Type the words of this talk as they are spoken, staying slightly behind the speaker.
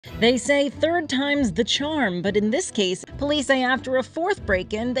They say third time's the charm, but in this case, police say after a fourth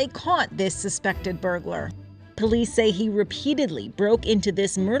break-in, they caught this suspected burglar. Police say he repeatedly broke into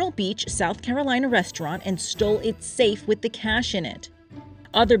this Myrtle Beach, South Carolina restaurant and stole its safe with the cash in it.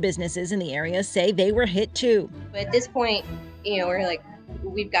 Other businesses in the area say they were hit too. But at this point, we're like,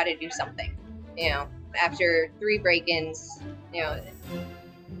 we've got to do something. After 3 break-ins,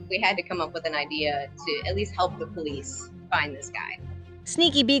 we had to come up with an idea to at least help the police find this guy.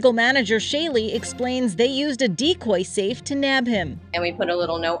 Sneaky Beagle manager Leigh explains they used a decoy safe to nab him. And we put a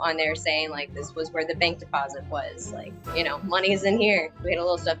little note on there saying, this was where the bank deposit was. Money's in here. We had a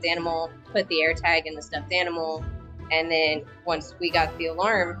little stuffed animal, put the AirTag in the stuffed animal. And then once we got the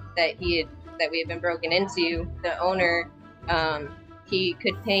alarm that we had been broken into, the owner, he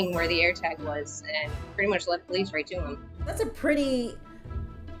could ping where the AirTag was and pretty much led police right to him. That's a pretty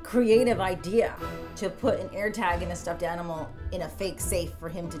creative idea, to put an AirTag in a stuffed animal in a fake safe for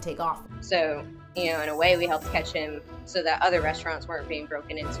him to take off. So, in a way we helped catch him so that other restaurants weren't being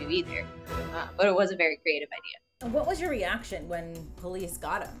broken into either. But it was a very creative idea. What was your reaction when police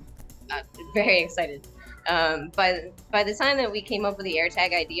got him? Very excited. By the time that we came up with the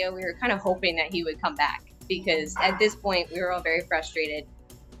AirTag idea, we were kind of hoping that he would come back, because at this point we were all very frustrated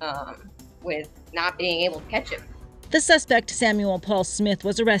with not being able to catch him. The suspect, Samuel Paul Smith,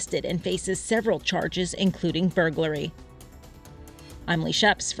 was arrested and faces several charges, including burglary. I'm Leigh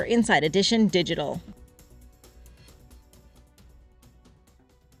Scheps for Inside Edition Digital.